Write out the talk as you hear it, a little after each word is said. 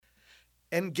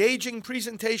engaging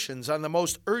presentations on the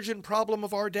most urgent problem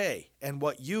of our day and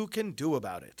what you can do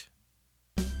about it.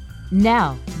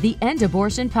 Now, the End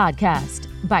Abortion Podcast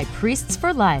by Priests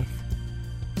for Life.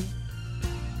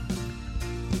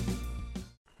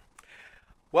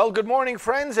 Well, good morning,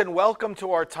 friends, and welcome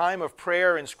to our time of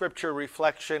prayer and scripture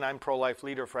reflection. I'm pro-life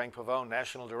leader Frank Pavone,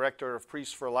 National Director of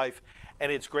Priests for Life,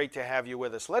 and it's great to have you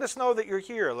with us. Let us know that you're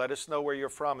here. Let us know where you're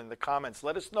from in the comments.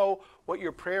 Let us know what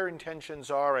your prayer intentions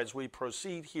are as we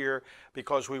proceed here,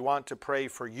 because we want to pray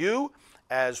for you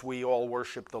as we all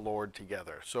worship the Lord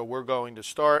together. So we're going to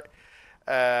start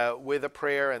with a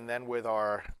prayer and then with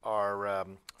our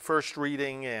first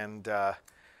reading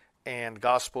and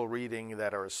gospel reading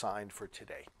that are assigned for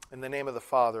today. In the name of the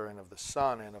Father, and of the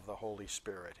Son, and of the Holy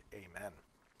Spirit. Amen.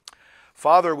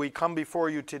 Father, we come before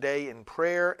you today in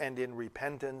prayer and in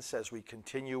repentance as we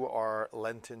continue our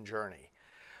Lenten journey.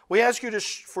 We ask you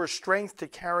for strength to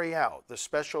carry out the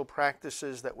special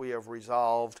practices that we have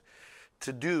resolved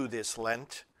to do this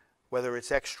Lent, whether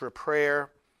it's extra prayer,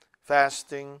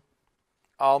 fasting,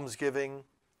 almsgiving,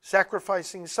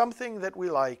 sacrificing something that we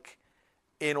like,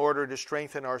 in order to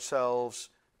strengthen ourselves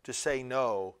to say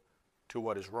no to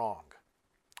what is wrong.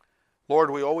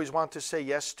 Lord, we always want to say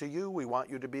yes to you. We want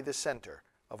you to be the center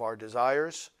of our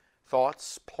desires,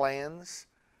 thoughts, plans,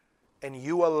 and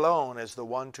you alone as the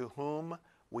one to whom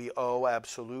we owe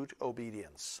absolute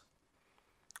obedience.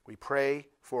 We pray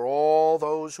for all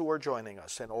those who are joining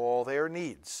us and all their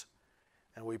needs,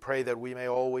 and we pray that we may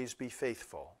always be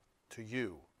faithful to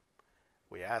you.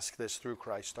 We ask this through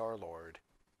Christ our Lord.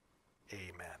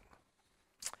 Amen.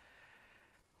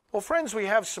 Well, friends, we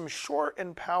have some short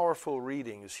and powerful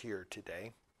readings here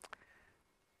today.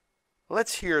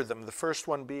 Let's hear them, the first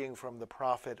one being from the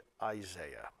prophet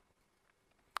Isaiah.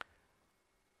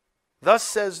 Thus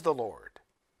says the Lord,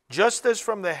 just as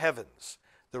from the heavens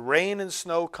the rain and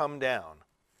snow come down,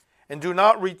 and do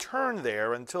not return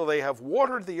there until they have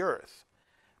watered the earth,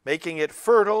 making it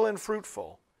fertile and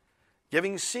fruitful,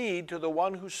 giving seed to the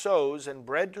one who sows and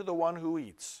bread to the one who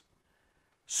eats,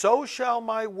 so shall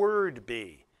my word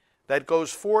be that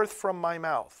goes forth from my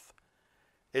mouth.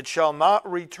 It shall not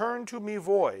return to me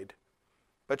void,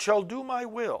 but shall do my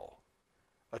will,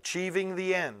 achieving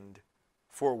the end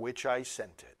for which I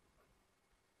sent it.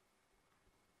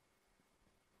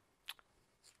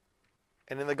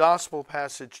 And in the gospel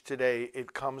passage today,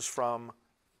 it comes from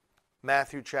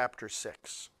Matthew chapter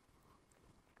 6.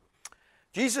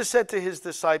 Jesus said to his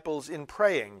disciples, in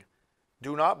praying,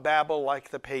 do not babble like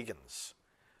the pagans,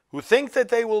 who think that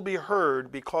they will be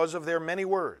heard because of their many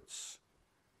words.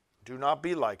 Do not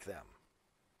be like them.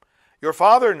 Your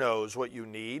Father knows what you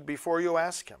need before you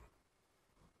ask him.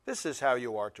 This is how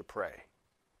you are to pray.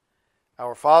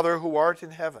 Our Father who art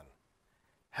in heaven,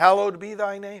 hallowed be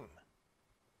thy name.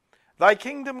 Thy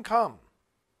kingdom come.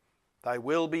 Thy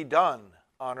will be done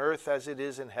on earth as it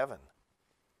is in heaven.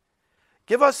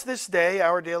 Give us this day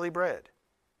our daily bread.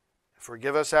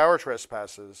 Forgive us our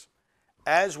trespasses,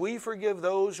 as we forgive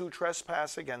those who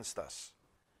trespass against us.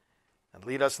 And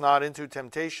lead us not into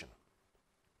temptation,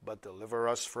 but deliver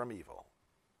us from evil.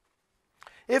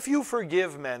 If you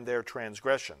forgive men their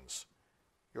transgressions,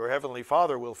 your heavenly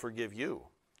Father will forgive you.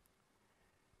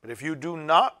 But if you do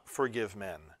not forgive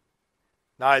men,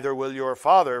 neither will your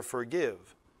Father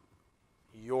forgive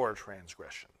your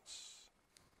transgressions.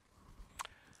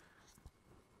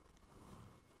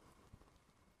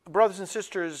 Brothers and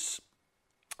sisters,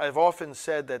 I've often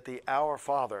said that the Our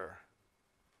Father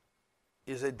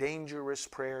is a dangerous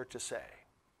prayer to say,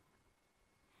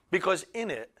 because in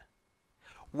it,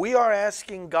 we are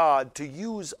asking God to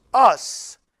use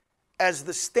us as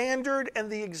the standard and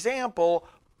the example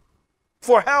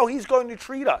for how he's going to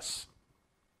treat us.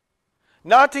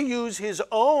 Not to use his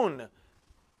own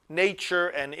nature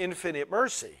and infinite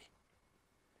mercy,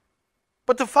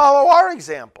 but to follow our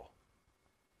example.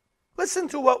 Listen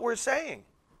to what we're saying.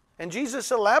 And Jesus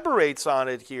elaborates on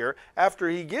it here after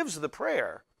he gives the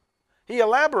prayer. He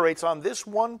elaborates on this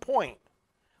one point.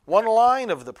 One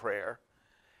line of the prayer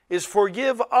is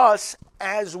forgive us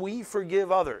as we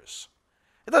forgive others.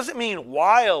 It doesn't mean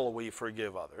while we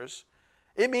forgive others.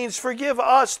 It means forgive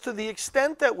us to the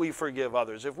extent that we forgive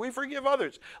others. If we forgive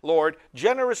others, Lord,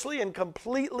 generously and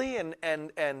completely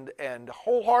and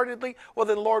wholeheartedly, well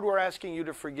then, Lord, we're asking you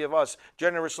to forgive us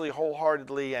generously,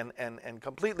 wholeheartedly, and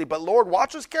completely. But Lord,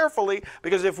 watch us carefully,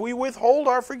 because if we withhold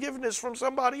our forgiveness from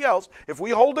somebody else, if we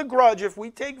hold a grudge, if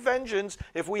we take vengeance,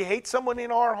 if we hate someone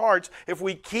in our hearts, if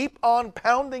we keep on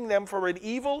pounding them for an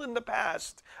evil in the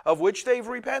past of which they've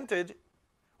repented,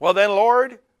 well then,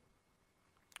 Lord,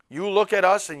 you look at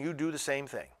us and you do the same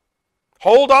thing.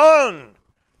 Hold on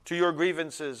to your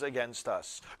grievances against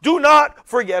us. Do not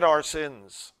forget our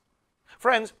sins.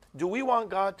 Friends, do we want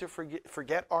God to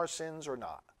forget our sins or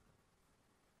not?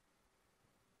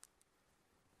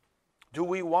 Do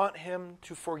we want him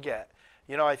to forget?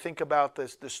 You know, I think about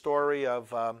the story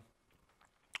of,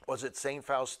 was it St.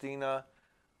 Faustina,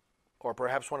 or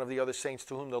perhaps one of the other saints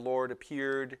to whom the Lord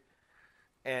appeared,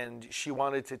 and she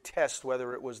wanted to test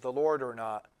whether it was the Lord or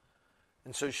not.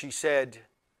 And so she said,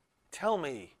 tell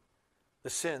me the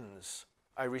sins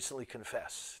I recently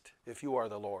confessed, if you are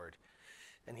the Lord.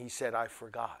 And he said, I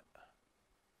forgot.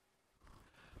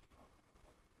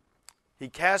 He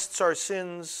casts our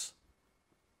sins,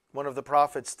 one of the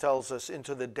prophets tells us,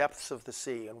 into the depths of the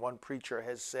sea. And one preacher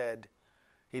has said,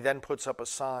 he then puts up a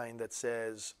sign that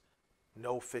says,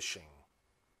 no fishing.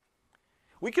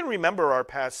 We can remember our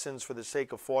past sins for the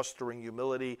sake of fostering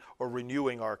humility or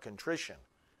renewing our contrition,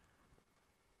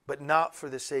 but not for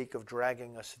the sake of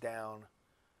dragging us down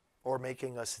or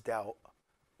making us doubt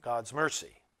God's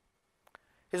mercy.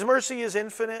 His mercy is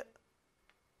infinite.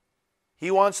 He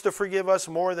wants to forgive us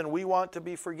more than we want to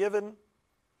be forgiven.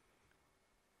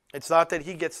 It's not that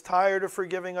he gets tired of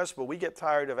forgiving us, but we get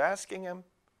tired of asking him.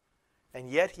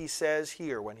 And yet he says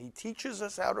here, when he teaches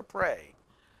us how to pray,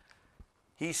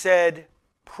 he said,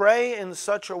 pray in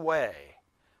such a way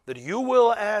that you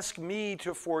will ask me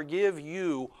to forgive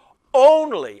you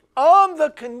only on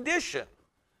the condition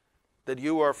that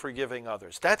you are forgiving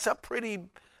others. That's a pretty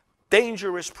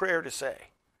dangerous prayer to say.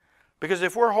 Because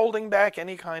if we're holding back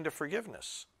any kind of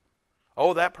forgiveness,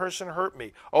 oh, that person hurt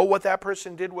me. Oh, what that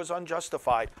person did was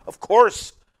unjustified. Of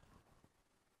course,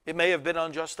 it may have been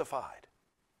unjustified.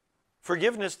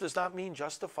 Forgiveness does not mean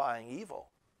justifying evil.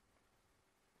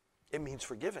 It means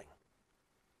forgiving.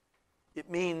 It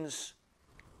means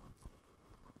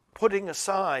putting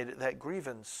aside that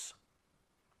grievance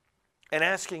and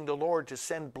asking the Lord to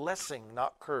send blessing,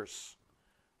 not curse,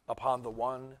 upon the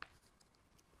one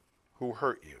who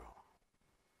hurt you.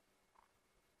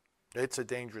 It's a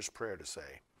dangerous prayer to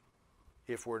say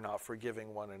if we're not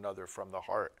forgiving one another from the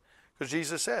heart. Because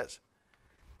Jesus says,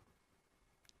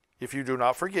 if you do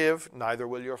not forgive, neither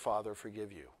will your Father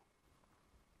forgive you.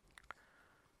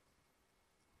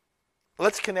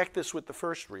 Let's connect this with the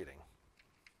first reading.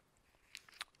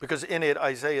 Because in it,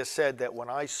 Isaiah said that when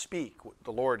I speak,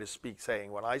 the Lord is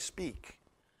saying, when I speak,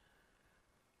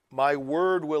 my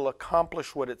word will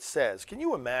accomplish what it says. Can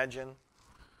you imagine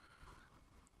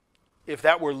if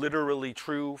that were literally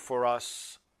true for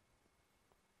us?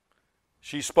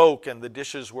 She spoke and the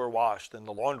dishes were washed and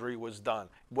the laundry was done.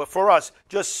 But for us,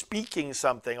 just speaking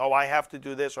something, oh, I have to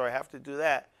do this or I have to do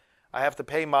that. I have to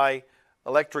pay my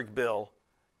electric bill.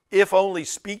 If only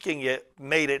speaking it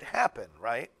made it happen,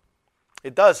 right?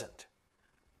 It doesn't.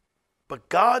 But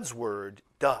God's word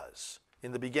does.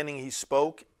 In the beginning he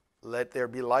spoke, let there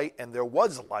be light, and there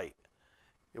was light.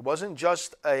 It wasn't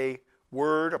just a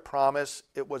word, a promise.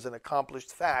 It was an accomplished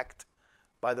fact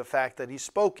by the fact that he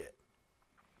spoke it.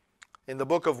 In the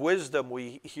book of Wisdom,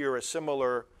 we hear a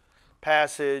similar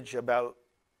passage about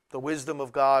the wisdom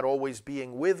of God always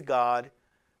being with God.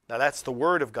 Now that's the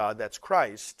word of God, that's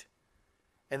Christ.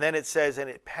 And then it says, and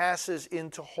it passes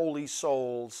into holy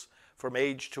souls from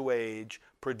age to age,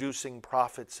 producing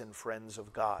prophets and friends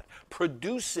of God.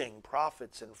 Producing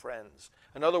prophets and friends.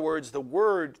 In other words, the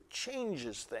word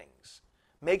changes things,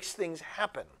 makes things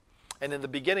happen. And in the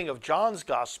beginning of John's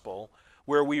gospel,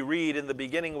 where we read, in the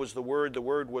beginning was the Word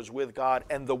was with God,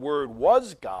 and the Word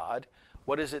was God,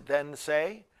 what does it then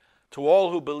say? To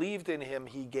all who believed in him,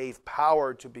 he gave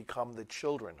power to become the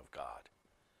children of God.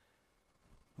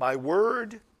 My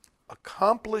word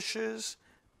accomplishes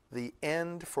the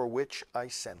end for which I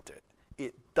sent it.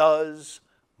 It does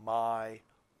my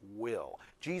will.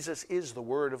 Jesus is the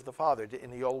Word of the Father.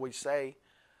 Didn't he always say,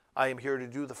 I am here to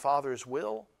do the Father's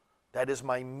will? That is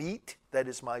my meat. That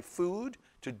is my food,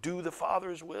 to do the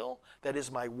Father's will. That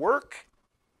is my work.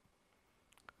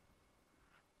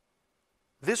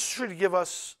 This should give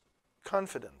us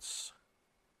confidence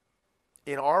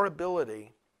in our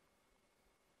ability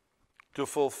to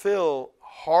fulfill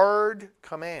hard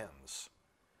commands,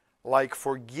 like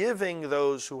forgiving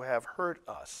those who have hurt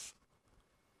us.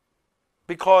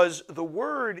 Because the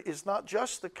word is not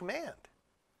just the command.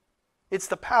 It's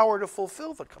the power to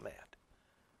fulfill the command.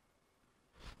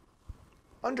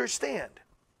 Understand,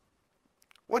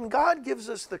 when God gives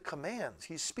us the commands,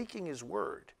 he's speaking his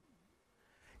word.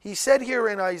 He said here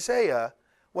in Isaiah,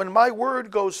 when my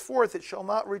word goes forth, it shall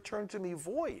not return to me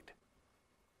void.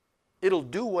 It'll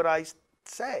do what I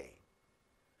say.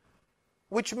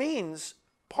 Which means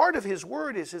part of his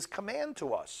word is his command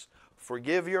to us.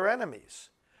 Forgive your enemies.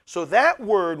 So that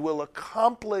word will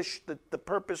accomplish the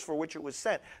purpose for which it was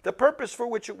sent. The purpose for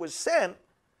which it was sent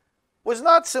was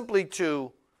not simply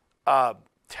to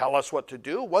tell us what to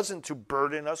do. It wasn't to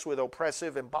burden us with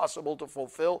oppressive, impossible to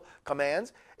fulfill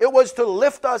commands. It was to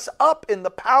lift us up in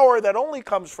the power that only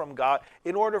comes from God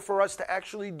in order for us to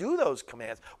actually do those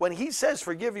commands. When he says,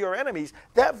 forgive your enemies,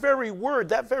 that very word,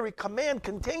 that very command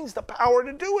contains the power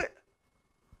to do it.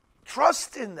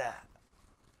 Trust in that.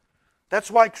 That's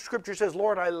why Scripture says,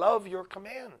 Lord, I love your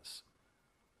commands.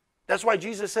 That's why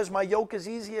Jesus says, my yoke is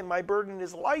easy and my burden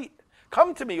is light.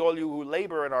 Come to me, all you who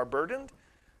labor and are burdened.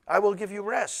 I will give you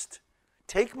rest.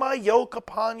 Take my yoke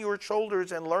upon your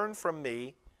shoulders and learn from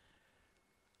me,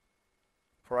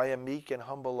 for I am meek and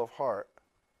humble of heart.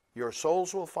 Your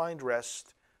souls will find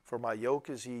rest, for my yoke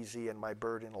is easy and my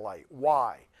burden light.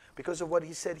 Why? Because of what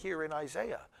he said here in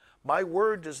Isaiah. My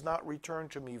word does not return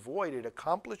to me void. It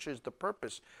accomplishes the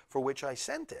purpose for which I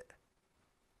sent it.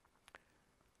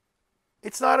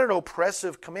 It's not an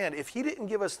oppressive command. If he didn't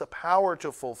give us the power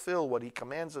to fulfill what he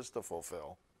commands us to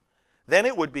fulfill, then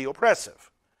it would be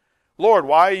oppressive. Lord,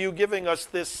 why are you giving us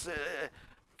this?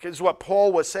 Because what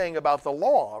Paul was saying about the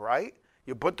law, right?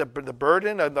 You put the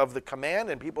burden of the command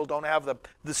and people don't have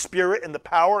the spirit and the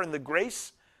power and the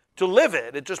grace to live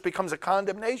it. It just becomes a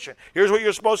condemnation. Here's what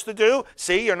you're supposed to do.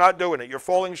 See, you're not doing it. You're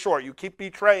falling short. You keep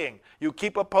betraying. You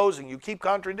keep opposing. You keep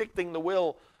contradicting the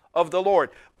will of the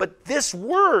Lord. But this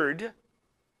word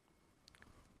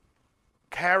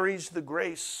carries the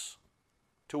grace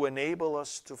to enable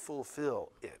us to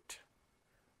fulfill it.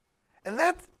 And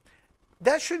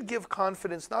that should give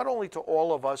confidence not only to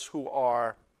all of us who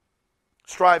are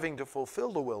striving to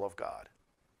fulfill the will of God.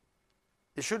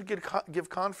 It should give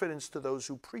confidence to those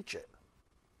who preach it,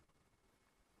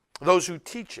 those who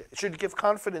teach it. It should give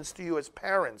confidence to you as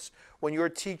parents when you're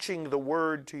teaching the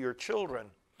word to your children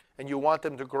and you want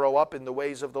them to grow up in the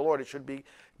ways of the Lord. It should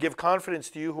give confidence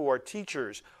to you who are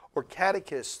teachers or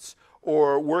catechists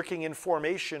or working in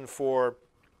formation for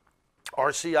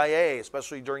RCIA,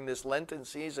 especially during this Lenten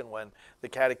season when the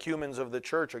catechumens of the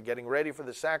church are getting ready for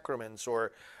the sacraments,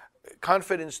 or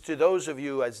confidence to those of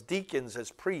you as deacons,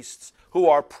 as priests, who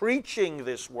are preaching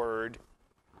this word.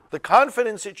 The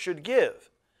confidence it should give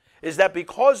is that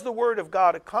because the word of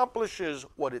God accomplishes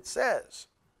what it says,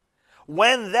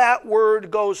 when that word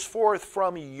goes forth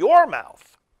from your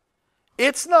mouth,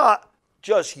 it's not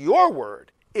just your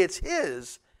word, it's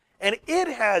his, and it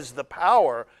has the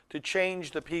power to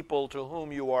change the people to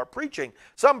whom you are preaching.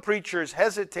 Some preachers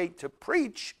hesitate to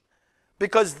preach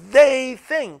because they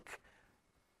think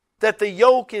that the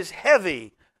yoke is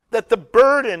heavy, that the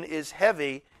burden is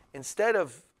heavy, instead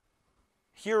of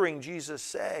hearing Jesus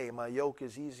say, my yoke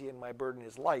is easy and my burden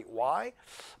is light. Why?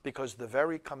 Because the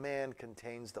very command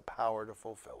contains the power to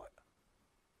fulfill it.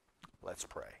 Let's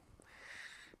pray.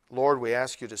 Lord, we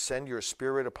ask you to send your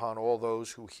Spirit upon all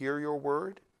those who hear your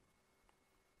word,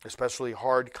 especially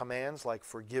hard commands like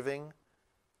forgiving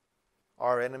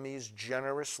our enemies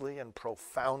generously and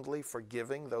profoundly,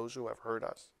 forgiving those who have hurt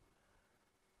us.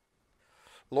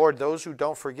 Lord, those who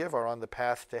don't forgive are on the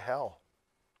path to hell.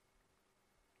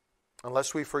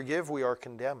 Unless we forgive, we are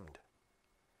condemned.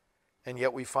 And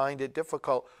yet we find it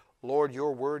difficult. Lord,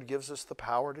 your word gives us the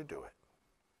power to do it.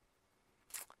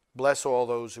 Bless all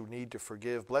those who need to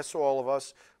forgive. Bless all of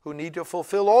us who need to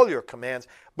fulfill all your commands.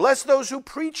 Bless those who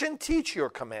preach and teach your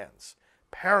commands.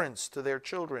 Parents to their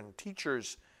children,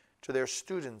 teachers to their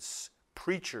students,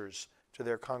 preachers to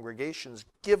their congregations.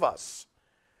 Give us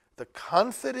the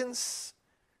confidence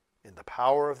in the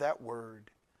power of that word,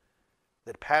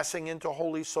 that passing into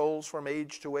holy souls from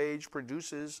age to age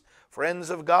produces friends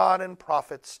of God and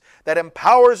prophets, that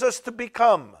empowers us to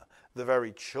become the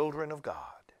very children of God.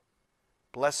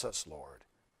 Bless us, Lord,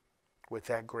 with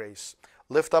that grace.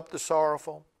 Lift up the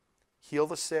sorrowful, heal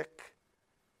the sick,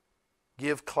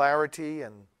 give clarity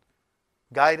and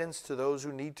guidance to those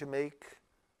who need to make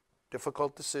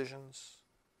difficult decisions,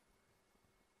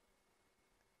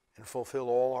 and fulfill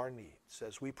all our needs.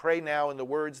 As we pray now in the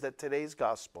words that today's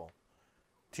gospel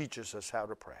teaches us how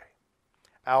to pray.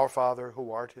 Our Father,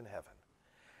 who art in heaven,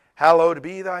 hallowed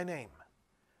be thy name.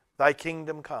 Thy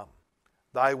kingdom come.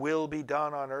 Thy will be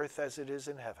done on earth as it is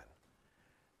in heaven.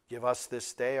 Give us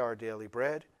this day our daily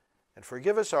bread, and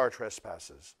forgive us our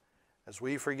trespasses, as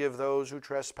we forgive those who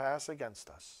trespass against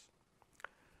us.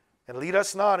 And lead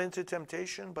us not into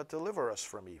temptation, but deliver us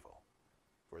from evil.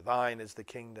 For thine is the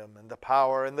kingdom, and the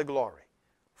power, and the glory,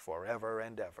 forever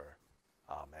and ever.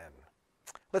 Amen.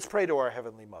 Let's pray to our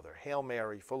Heavenly Mother. Hail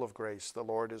Mary, full of grace, the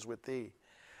Lord is with thee.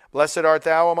 Blessed art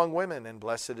thou among women, and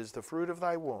blessed is the fruit of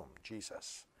thy womb,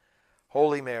 Jesus.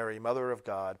 Holy Mary, Mother of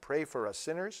God, pray for us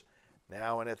sinners,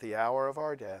 now and at the hour of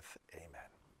our death. Amen.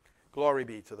 Glory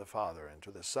be to the Father, and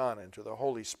to the Son, and to the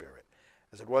Holy Spirit,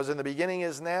 as it was in the beginning,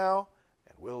 is now,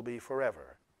 and will be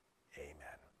forever. Amen.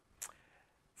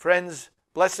 Friends,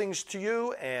 blessings to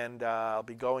you, and I'll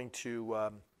be going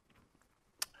to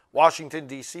Washington,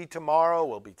 D.C. tomorrow.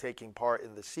 We'll be taking part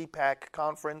in the CPAC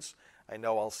conference. I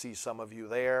know I'll see some of you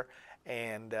there,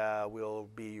 and we'll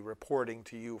be reporting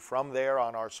to you from there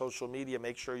on our social media.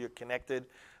 Make sure you're connected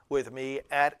with me.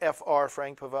 At FR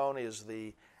Frank Pavone is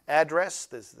the address.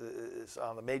 This is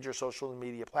on the major social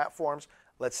media platforms.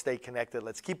 Let's stay connected.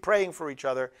 Let's keep praying for each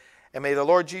other. And may the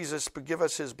Lord Jesus give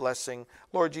us his blessing.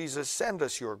 Lord Jesus, send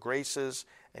us your graces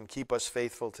and keep us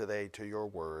faithful today to your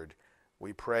word.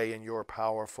 We pray in your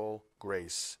powerful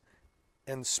grace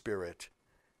and spirit.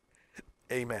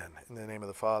 Amen. In the name of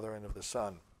the Father, and of the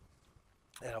Son,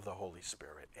 and of the Holy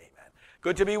Spirit. Amen.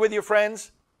 Good to be with you,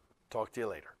 friends. Talk to you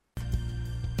later.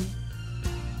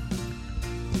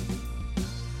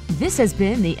 This has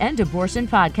been the End Abortion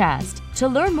Podcast. To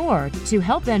learn more, to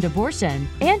help end abortion,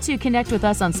 and to connect with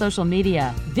us on social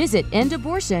media, visit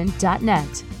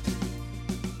endabortion.net.